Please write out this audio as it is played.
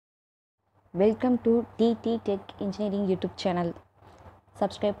Welcome to DD tech engineering YouTube channel.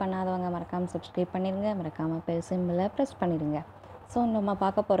 Subscribe பண்ணாதவங்க மறக்காமல் subscribe பண்ணிடுங்க, மறக்காமல் பெல் சிம்பிளை ப்ரெஸ் பண்ணிடுங்க. ஸோ நம்ம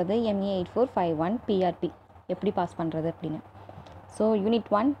பார்க்க போகிறது MA8451 PRP எப்படி பாஸ் பண்ணுறது அப்படின்னு. So unit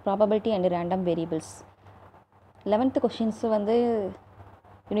 1 probability and random variables 11th questions வந்து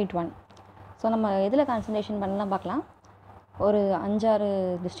யூனிட் 1. ஸோ நம்ம எதில் கான்சன்ட்ரேஷன் பண்ணலாம் பார்க்கலாம். ஒரு 5-6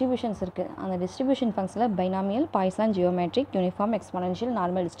 டிஸ்ட்ரிபியூஷன்ஸ் இருக்குது. அந்த டிஸ்ட்ரிபியூஷன் ஃபங்க்ஷனில் binomial, Poisson, geometric, uniform, exponential,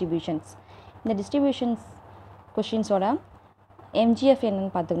 normal distributions. இந்த டிஸ்ட்ரிபியூஷன்ஸ் கொஷின்ஸோட MGF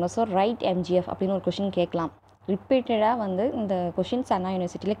என்னென்னு பார்த்துக்கணும். ஸோ ரைட் MGF அப்படின்னு ஒரு கொஷின் கேட்கலாம். ரிப்பீட்டடாக வந்து இந்த கொஷின்ஸ் அண்ணா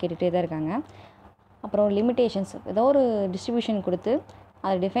யூனிவர்சிட்டியில் கேட்டுகிட்டே தான் இருக்காங்க. அப்புறம் லிமிட்டேஷன்ஸ், ஏதோ ஒரு டிஸ்ட்ரிபியூஷன் கொடுத்து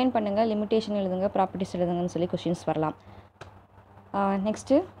அதை டிஃபைன் பண்ணுங்கள், லிமிட்டேஷன் எழுதுங்க, ப்ராப்பர்ட்டிஸ் எழுதுங்கன்னு சொல்லி கொஷின்ஸ் வரலாம்.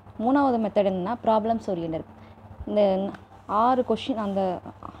 நெக்ஸ்ட்டு 3வது மெத்தட் என்னென்னா ப்ராப்ளம்ஸ் ஓரியன்டட். இந்த 6 கொஷின், அந்த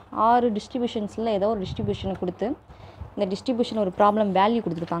 6 டிஸ்ட்ரிபியூஷன்ஸில் ஏதோ ஒரு டிஸ்ட்ரிபியூஷனை கொடுத்து இந்த டிஸ்ட்ரிபியூஷன் ஒரு ப்ராப்ளம் வேல்யூ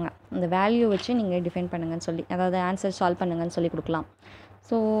கொடுத்துருப்பாங்க. அந்த வேல்யூ வச்சு நீங்கள் டிஃபைன் பண்ணுங்கன்னு சொல்லி, அதாவது ஆன்சர் சால்வ் பண்ணுங்கன்னு சொல்லி கொடுக்கலாம்.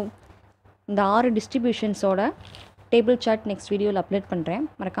 ஸோ இந்த 6 டிஸ்ட்ரிபியூஷன்ஸோட டேபிள் சார்ட் நெக்ஸ்ட் வீடியோவில் அப்லோட் பண்ணுறேன்,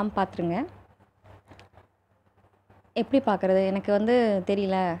 மறக்காமல் பார்த்துருங்க. எப்படி பார்க்குறது, எனக்கு வந்து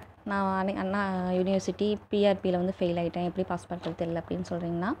தெரியல, நான் அண்ணா யூனிவர்சிட்டி பிஆர்பியில் வந்து ஃபெயில் ஆகிட்டேன், எப்படி பாஸ் பண்ணுறது தெரியல அப்படின்னு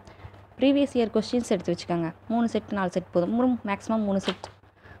சொல்கிறீங்கன்னா ப்ரீவியஸ் இயர் கொஸ்டின்ஸ் எடுத்து வச்சுக்கோங்க. 3 செட் 4 செட் போதும், மேக்ஸிமம் 3 செட்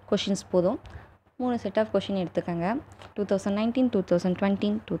கொஷின்ஸ் போதும். 3 செட் ஆஃப் கொஷின் எடுத்துக்கோங்க. 2019,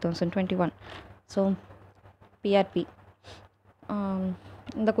 2020, 2021. ஸோ பிஆர்பி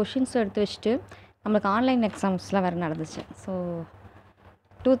இந்த கொஷின்ஸ் எடுத்து வச்சுட்டு நம்மளுக்கு ஆன்லைன் எக்ஸாம்ஸ்லாம் வேறு நடந்துச்சு. So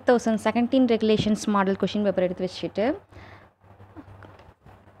 2017 regulations model question paper எடுத்து வச்சுட்டு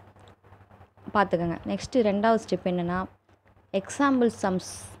பார்த்துக்கோங்க. நெக்ஸ்ட்டு 2வது ஸ்டெப் என்னென்னா எக்ஸாம்பிள்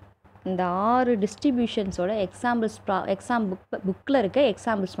சம்ஸ். இந்த 6 டிஸ்ட்ரிபியூஷன்ஸோட எக்ஸாம் புக்கில் இருக்க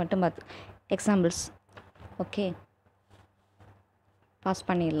எக்ஸாம்பிள்ஸ் மட்டும் பார்த்து எக்ஸாம்பிள்ஸ் ஓகே பாஸ்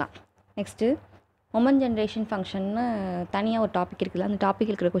பண்ணிடலாம். நெக்ஸ்ட்டு மொமெண்ட் ஜென்ரேஷன் ஃபங்க்ஷன்னு தனியாக ஒரு டாபிக் இருக்குல்ல, அந்த டாபிக்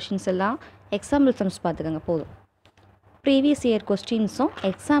இருக்கிற கொஷின்ஸ் எல்லாம் எக்ஸாம்பிள் சம்ஸ் பார்த்துக்கோங்க போதும். ப்ரீவியஸ் இயர் கொஸ்டின்ஸும்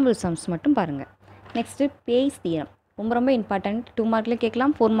எக்ஸாம்பிள் சம்ஸ் மட்டும் பாருங்கள். நெக்ஸ்ட்டு பேஸ் தியரம் ரொம்ப ரொம்ப இம்பார்ட்டண்ட். 2 மார்க்கில்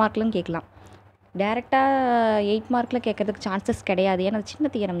கேட்கலாம், 4 மார்க்லையும் கேட்கலாம். டேரெக்டாக 8 மார்க்கில் கேட்கறதுக்கு சான்சஸ் கிடையாது, ஏன்னா அது சின்ன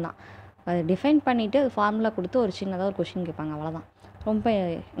தியரம் தான். அதை டிஃபைன் பண்ணிவிட்டு அது ஃபார்முலா கொடுத்து ஒரு சின்னதாக ஒரு கொஷின் கேட்பாங்க, அவ்வளோதான். ரொம்ப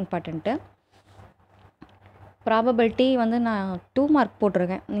இம்பார்ட்டண்ட்டு. ப்ராபபிலிட்டி வந்து நான் 2 மார்க்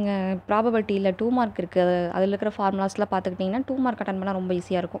போட்டிருக்கேன். நீங்கள் ப்ராபபிலிட்டி இல்லை 2 மார்க் இருக்குது, அதில் இருக்கிற ஃபார்முலாஸ்லாம் பார்த்துக்கிட்டிங்கன்னா 2 மார்க் அட்டன் பண்ணால் ரொம்ப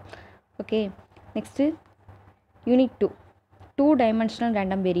ஈஸியாக இருக்கும். Okay, next unit 2 2 dimensional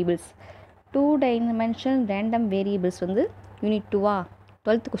random variables. 2 dimensional random variables வந்து யூனிட் 2வா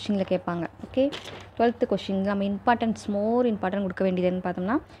 12th கொஷினில் கேட்பாங்க. ஓகே, 12th கொஷின் நம்ம மோர் இம்பார்ட்டன்ட் கொடுக்க வேண்டியதுன்னு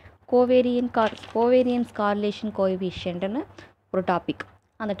பார்த்தோம்னா கோவேரியன்ஸ் கார்லேஷன் கோஎஃபிஷியன்ட்னு ஒரு டாபிக்.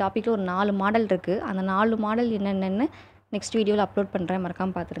 அந்த டாப்பிக்கில் ஒரு 4 மாடல் இருக்குது. அந்த 4 மாடல் என்னென்னு நெக்ஸ்ட் வீடியோவில் அப்லோட் பண்ணுறேன்,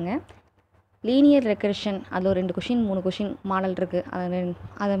 மறக்காமல் பார்த்துருங்க. லீனியர் ரெக்கர்ஷன், அதில் ஒரு 2 கொஷின் 3 கொஷின் மாடல் இருக்குது,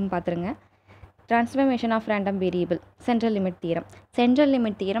 அதை பார்த்துருங்க. Transformation of random variable, central limit theorem. Central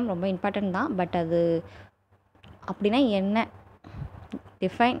limit theorem ரொம்ப இம்பார்ட்டன்ட் தான், பட் அது அப்படின்னா என்ன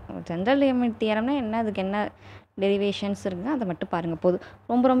டிஃபைன், சென்ட்ரல் லிமிட் தியரம்னா என்ன, அதுக்கு என்ன டெரிவேஷன்ஸ் இருக்குங்க, அதை மட்டும் பாருங்கள் போதும்.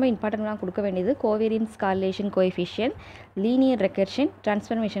 ரொம்ப ரொம்ப இம்பார்ட்டண்ட்டாக கொடுக்க வேண்டியது covariance correlation coefficient, linear recursion,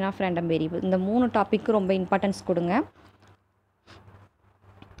 transformation of random variable. இந்த 3 டாப்பிக்கு ரொம்ப இம்பார்ட்டன்ஸ் கொடுங்க.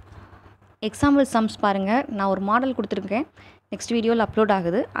 எக்ஸாம்பிள் சம்ஸ் பாருங்கள். நான் ஒரு மாடல் கொடுத்துருக்கேன், நெக்ஸ்ட் வீடியோவில் அப்லோட்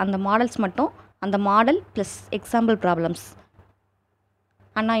ஆகுது. அந்த மாடல்ஸ் மட்டும், அந்த மாடல் ப்ளஸ் எக்ஸாம்பிள் ப்ராப்ளம்ஸ்,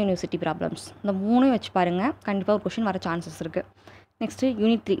 அண்ணா யூனிவர்சிட்டி ப்ராப்ளம்ஸ், இந்த 3 வச்சு பாருங்கள். கண்டிப்பாக ஒரு கொஷின் வர சான்சஸ் இருக்குது. Next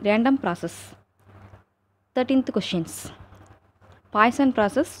unit 3 random process 13th questions. Poison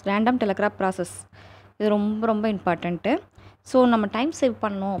process, random telegraph process, இது ரொம்ப ரொம்ப இம்பார்ட்டண்ட்டு. ஸோ நம்ம டைம் சேவ்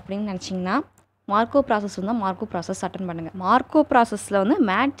பண்ணணும் அப்படின்னு நினச்சிங்கன்னா மார்க்கோ ப்ராசஸ் வந்தால் மார்க்கோ ப்ராசஸ் அட்டன் பண்ணுங்கள். மார்க்கோ ப்ராசஸில் வந்து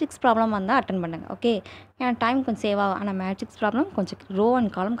மேட்ரிக்ஸ் ப்ராப்ளம் வந்தால் அட்டன் பண்ணுங்கள். ஓகே, ஏன்னா டைம் கொஞ்சம் சேவ் ஆகும். ஆனால் மேட்ரிக்ஸ் ப்ராப்ளம் கொஞ்சம் ரோ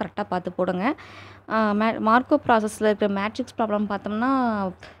அண்ட் காலம் கரெக்டாக பார்த்து போடுங்க. மார்க்கோ ப்ராசஸில் இருக்கிற மேட்ரிக்ஸ் ப்ராப்ளம் பார்த்தோம்னா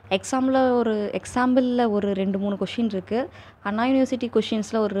எக்ஸாம்பிளில் ஒரு 2-3 கொஷின் இருக்குது. அண்ணா யூனிவர்சிட்டி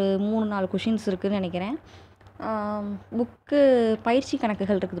கொஷின்ஸில் ஒரு 3-4 கொஷின்ஸ் இருக்குதுன்னு நினைக்கிறேன். புக்கு பயிற்சி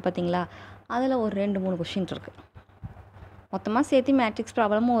கணக்குகள் இருக்குது பார்த்தீங்களா, அதில் ஒரு 2-3 கொஷின் இருக்குது. மொத்தமாக சேர்த்து மேட்ரிக்ஸ்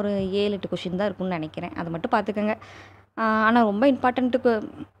ப்ராப்ளமும் ஒரு 7-8 கொஷின் தான் இருக்குன்னு நினைக்கிறேன், அதை மட்டும் பார்த்துக்கோங்க. ஆனால் ரொம்ப இம்பார்ட்டண்ட்டுக்கு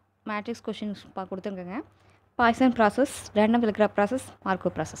matrix questions கொடுத்துருக்கேங்க. Poison process, random telegraph process, Marco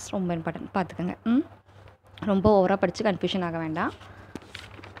process ரொம்ப இம்பார்ட்டன்ட், பார்த்துக்கோங்க. ரொம்ப ஓவராக படித்து கன்ஃபியூஷன் ஆக வேண்டாம்.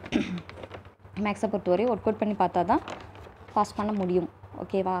 மேக்ஸை பொறுத்தவரையும் ஒர்க் அவுட் பண்ணி பார்த்தா தான் பாஸ் பண்ண முடியும்.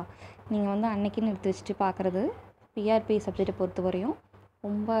 ஓகேவா, நீங்கள் வந்து அன்னைக்குன்னு எடுத்து வச்சுட்டு பார்க்குறது பிஆர்பி சப்ஜெக்டை பொறுத்தவரையும்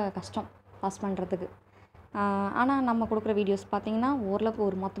ரொம்ப கஷ்டம் பாஸ் பண்ணுறதுக்கு. ஆனால் நம்ம கொடுக்குற வீடியோஸ் பார்த்திங்கன்னா ஓரளவுக்கு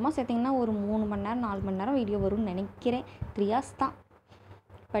ஒரு மொத்தமாக சேர்த்திங்கன்னா ஒரு 3 மணி நேரம் 4 மணி நேரம் வீடியோ வரும்னு நினைக்கிறேன். 3 hours தான்.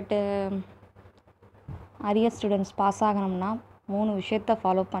 பட்டு அரியர் ஸ்டூடெண்ட்ஸ் பாஸ் ஆகணும்னா 3 விஷயத்தை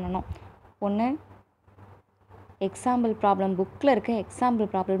ஃபாலோ பண்ணணும். ஒன்று, எக்ஸாம்பிள் ப்ராப்ளம், புக்கில் இருக்க எக்ஸாம்பிள்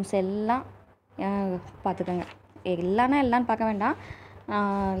ப்ராப்ளம்ஸ் எல்லாம் பார்த்துக்கோங்க. எல்லாம் பார்க்க வேண்டாம்.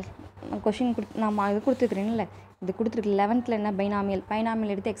 கொஷின் நான் இது கொடுத்துருக்குறேன்ல, இது கொடுத்துருக்கு 11th என்ன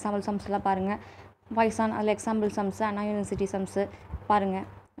பைனாமியல் எடுத்து எக்ஸாம்பிள் சம்ஸ்லாம் பாருங்கள். பாய்சான் அதில் எக்ஸாம்பிள் சம்ஸு, அண்ணா யூனிவர்சிட்டி சம்ஸு பாருங்கள்.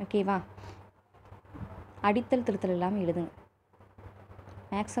 ஓகேவா? அடித்தல் திருத்தல் இல்லாமல் எழுதுங்க.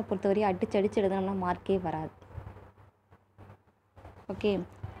 மேக்ஸை பொறுத்தவரையும் அடிச்சு எழுதுனோம்னா மார்க்கே வராது. ஓகே,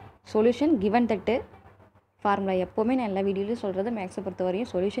 சொல்யூஷன் கிவன் தட்டு ஃபார்முலா. எப்போவுமே நான் எல்லா வீடியோலையும் சொல்கிறது மேக்ஸை பொறுத்தவரையும்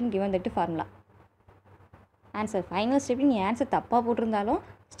சொல்யூஷன் கிவன் தட்டு ஃபார்முலா. ஆன்சர் ஃபைனல் ஸ்டெப் நீ ஆன்சர் தப்பாக போட்டிருந்தாலும்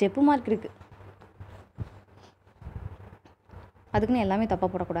ஸ்டெப்பு மார்க் இருக்குது. அதுக்குன்னு எல்லாமே தப்பாக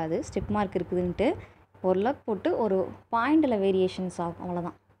போடக்கூடாது. ஸ்டெப் மார்க் இருக்குதுன்ட்டு ஒரு லக் போட்டு ஒரு பாயிண்டில் வேரியேஷன்ஸ் ஆகும்,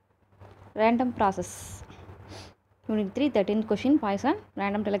 அவ்வளோதான். Random process unit 3 13th question Poisson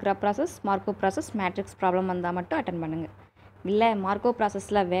random telegraph process, Marco process, matrix problem வந்தால் மட்டும் அட்டன் பண்ணுங்கள். இல்லை மார்க்கோ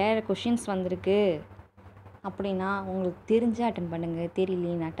ப்ராசஸில் வேறு கொஷின்ஸ் வந்திருக்கு அப்படின்னா உங்களுக்கு தெரிஞ்சு அட்டன் பண்ணுங்கள்.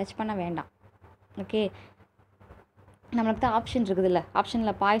 தெரியலனா டச் பண்ண வேண்டாம். ஓகே, நம்மளுக்கு தான் ஆப்ஷன் இருக்குதுல்ல,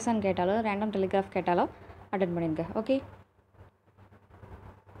 ஆப்ஷனில் பாய்சான் கேட்டாலோ ரேண்டம் டெலிகிராஃப் கேட்டாலோ அட்டன் பண்ணிடுங்க. ஓகே,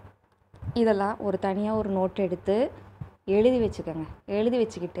 இதெல்லாம் ஒரு தனியாக ஒரு நோட் எடுத்து எழுதி வச்சுக்கோங்க. எழுதி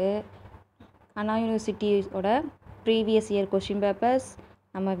வச்சுக்கிட்டு அண்ணா யூனிவர்சிட்டியோட ப்ரீவியஸ் இயர் கொஷின் பேப்பர்ஸ்,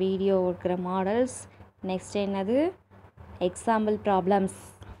 நம்ம வீடியோ இருக்கிற மாடல்ஸ், நெக்ஸ்ட் என்னது example problems.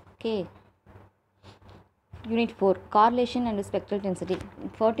 Okay, unit 4 correlation and spectral density.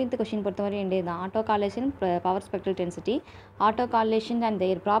 14th question பொறுத்தவரை ரெண்டே தான். Auto correlation, power spectral density. Auto correlation and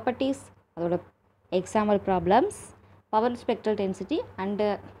there properties, அதோட example problems, power spectral density and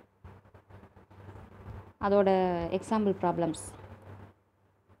அதோட example problems.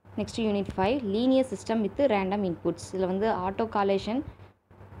 Next unit 5 linear system with random inputs. இதில் வந்து auto correlation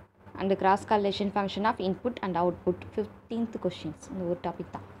and cross correlation function of input and output. 15th questions இந்த ஒரு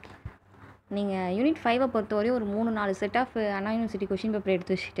topic தான். நீங்கள் unit 5 பொறுத்தவரையும் ஒரு 3-4 set of Anna university question paper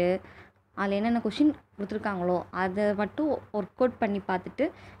எடுத்து வச்சுட்டு அதில் என்னென்ன கொஷின் கொடுத்துருக்காங்களோ அதை மட்டும் ஒர்க் அவுட் பண்ணி பார்த்துட்டு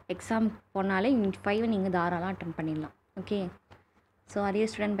எக்ஸாம் போனாலே யூனிட் 5 நீங்கள் தாராளமாக அட்டன் பண்ணிடலாம். ஓகே, ஸோ அதே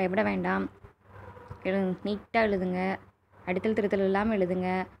ஸ்டூடெண்ட் பயப்பட வேண்டாம். நீட்டாக எழுதுங்க, அடித்தல் திருத்தல் இல்லாமல் எழுதுங்க.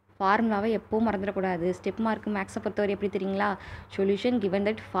 ஃபார்முலாவை எப்போவும் மறந்துடக்கூடாது. ஸ்டெப் மார்க் மேக்ஸை பொறுத்தவரை எப்படி தெரியுங்களா? சொல்யூஷன் கிவன்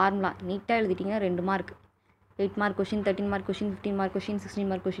தட் ஃபார்முலா நீட்டாக எழுதிட்டிங்கன்னா 2 mark. 8 mark question, 13 mark question, 15 mark question, 16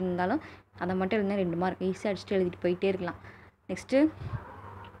 mark question இருந்தாலும் அதை மட்டும் எழுதினா 2 மார்க் ஈஸியாக அடிச்சுட்டு எழுதிட்டு போயிட்டே இருக்கலாம். Next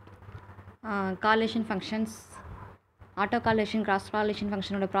correlation functions, auto correlation, cross correlation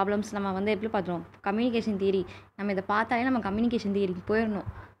ஃபங்க்ஷனோட problems நம்ம வந்து எப்படி பார்த்துருவோம்? Communication theory. நம்ம இதை பார்த்தாலே நம்ம கம்யூனிகேஷன் தியரிக்கு போயிடணும்.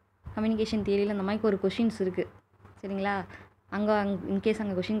 கம்யூனிகேஷன் தியரியில் இந்த மாதிரி ஒரு கொஷின்ஸ் இருக்குது, சரிங்களா? அங்கே இன்கேஸ்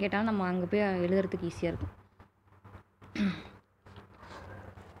அங்கே கொஷின் கேட்டாலும் நம்ம அங்கே போய் எழுதுறதுக்கு ஈஸியாக இருக்கும்.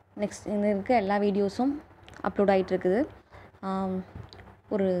 நெக்ஸ்ட் இந்த இருக்க எல்லா வீடியோஸும் அப்லோட் ஆகிட்டு இருக்குது.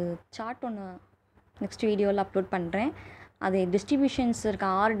 ஒரு சார்ட் ஒன்று நெக்ஸ்ட் வீடியோவில் அப்லோட் பண்ணுறேன். அது டிஸ்ட்ரிபியூஷன்ஸ் இருக்க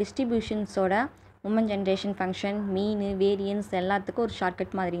 6 டிஸ்ட்ரிபியூஷன்ஸோட உமன் ஜென்ரேஷன் ஃபங்க்ஷன், மீன், வேரியன்ஸ் எல்லாத்துக்கும் ஒரு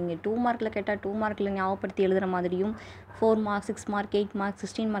ஷார்ட்கட் மாதிரி. இங்கே 2 மார்க்கில் கேட்டால் 2 மார்க்கில் ஞாபகப்படுத்தி எழுதுகிற மாதிரியும், 4 மார்க், 6 மார்க், 8 மார்க்,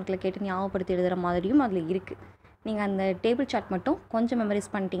 16 மார்க்கில் கேட்டு ஞாபகப்படுத்தி எழுதுகிற மாதிரியும் அதில் இருக்குது. நீங்கள் அந்த டேபிள் சார்ட் மட்டும் கொஞ்சம்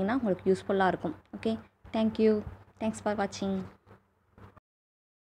மெமரைஸ் பண்ணிட்டீங்கன்னா உங்களுக்கு யூஸ்ஃபுல்லாக இருக்கும். Okay, thank you. தேங்க்ஸ் ஃபார் வாட்சிங்.